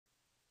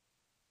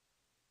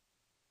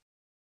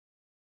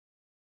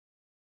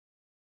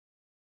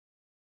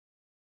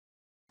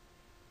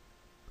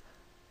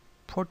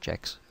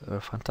Projects are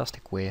a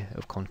fantastic way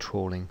of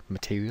controlling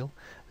material,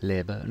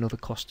 labour and other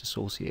costs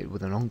associated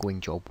with an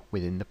ongoing job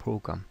within the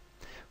programme.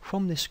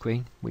 From this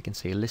screen we can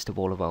see a list of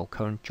all of our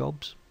current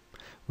jobs,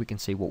 we can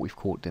see what we've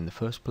quoted in the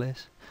first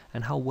place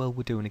and how well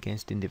we're doing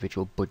against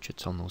individual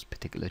budgets on those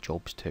particular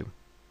jobs too.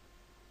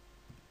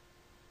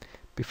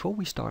 Before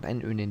we start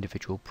entering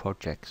individual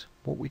projects,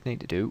 what we need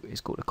to do is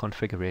go to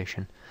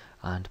configuration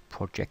and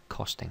project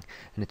costing,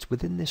 and it's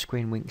within this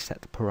screen we can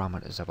set the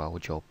parameters of our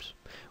jobs.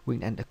 We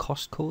can enter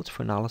cost codes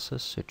for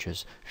analysis such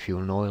as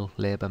fuel and oil,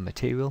 labour,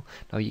 material.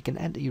 Now you can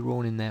enter your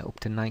own in there up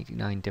to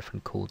 99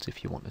 different codes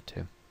if you wanted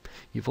to.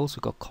 You've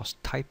also got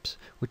cost types,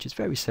 which is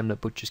very similar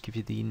but just give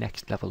you the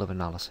next level of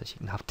analysis. You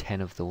can have 10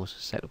 of those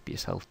set up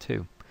yourself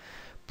too.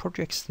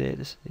 Project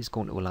status is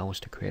going to allow us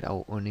to create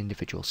our own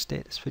individual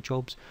status for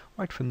jobs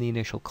right from the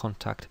initial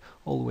contact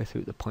all the way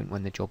through to the point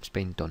when the job's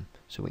been done,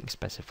 so we can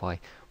specify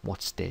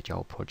what stage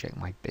our project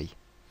might be.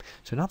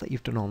 So now that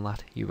you've done all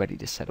that, you're ready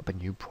to set up a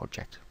new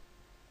project.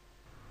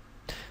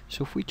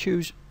 So if we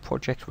choose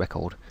project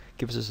record, it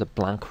gives us a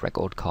blank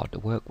record card to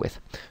work with.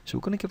 So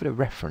we're going to give it a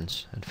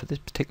reference, and for this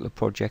particular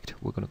project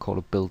we're going to call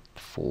it build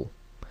 4.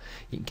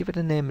 You can give it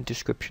a name and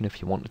description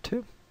if you wanted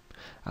to.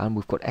 And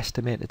we've got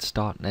estimated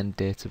start and end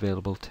dates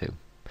available too.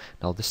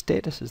 Now the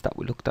statuses that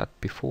we looked at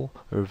before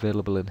are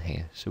available in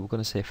here, so we're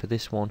going to say for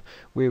this one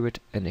we're at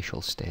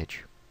initial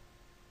stage.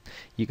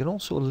 You can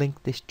also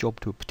link this job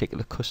to a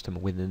particular customer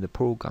within the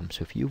program,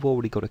 so if you've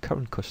already got a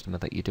current customer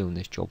that you're doing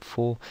this job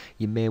for,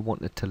 you may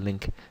want it to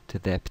link to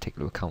their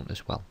particular account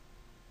as well.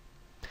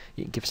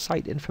 You can give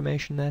site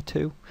information there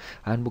too,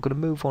 and we're going to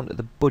move on to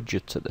the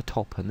budgets at the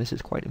top, and this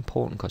is quite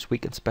important because we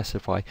can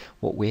specify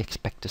what we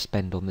expect to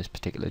spend on this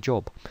particular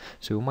job.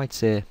 So we might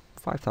say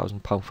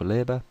 £5,000 for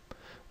labour,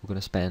 we're going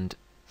to spend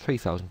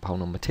 £3,000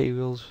 on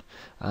materials,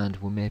 and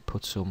we may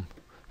put some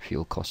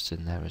fuel costs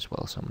in there as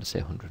well, so I'm going to say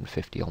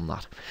 150 on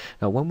that.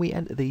 Now when we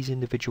enter these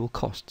individual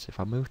costs, if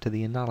I move to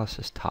the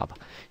analysis tab,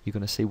 you're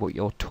going to see what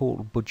your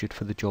total budget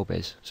for the job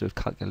is, so it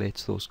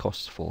calculates those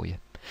costs for you.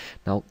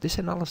 Now this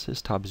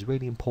analysis tab is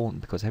really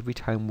important because every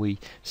time we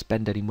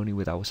spend any money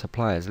with our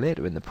suppliers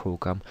later in the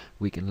program,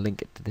 we can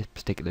link it to this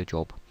particular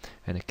job,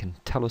 and it can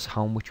tell us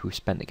how much we've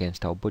spent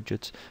against our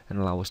budgets and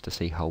allow us to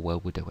see how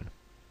well we're doing.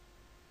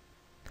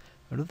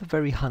 Another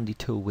very handy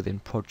tool within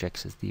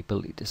projects is the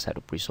ability to set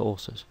up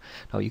resources.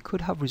 Now you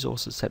could have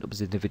resources set up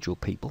as individual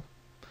people,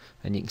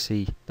 and you can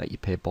see that you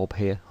pay Bob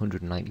here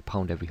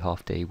 £190 every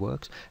half day he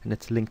works, and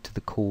it's linked to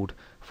the code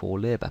for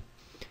labour.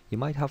 You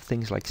might have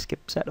things like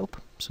skip set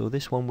up, so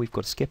this one we've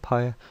got skip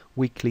hire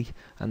weekly,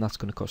 and that's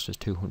going to cost us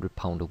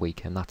 £200 a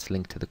week, and that's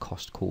linked to the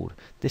cost code,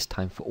 this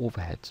time for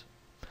overheads.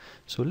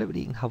 So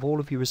literally you can have all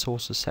of your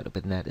resources set up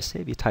in there to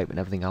save you typing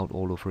everything out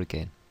all over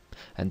again.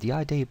 And the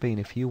idea being,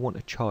 if you want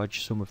to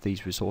charge some of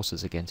these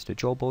resources against a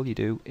job, all you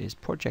do is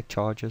project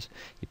charges,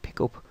 you pick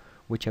up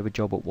whichever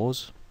job it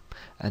was,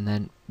 and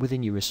then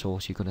within your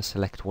resource you're going to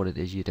select what it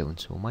is you're doing.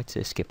 So I might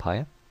say skip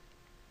hire.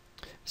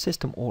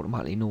 System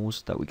automatically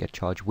knows that we get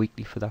charged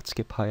weekly for that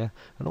skip hire,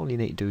 and all you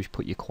need to do is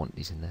put your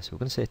quantities in there. So we're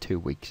going to say 2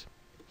 weeks.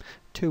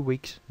 2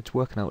 weeks, it's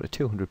working out at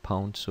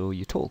 £200, so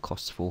your total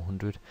cost's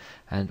 400,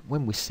 and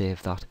when we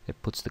save that,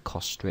 it puts the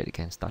cost straight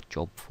against that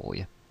job for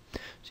you.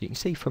 So you can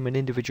see from an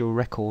individual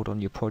record on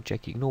your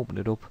project, you can open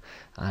it up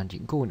and you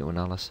can go into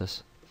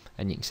analysis,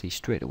 and you can see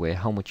straight away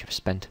how much you've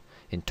spent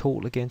in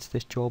total against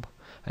this job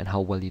and how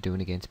well you're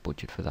doing against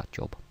budget for that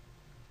job.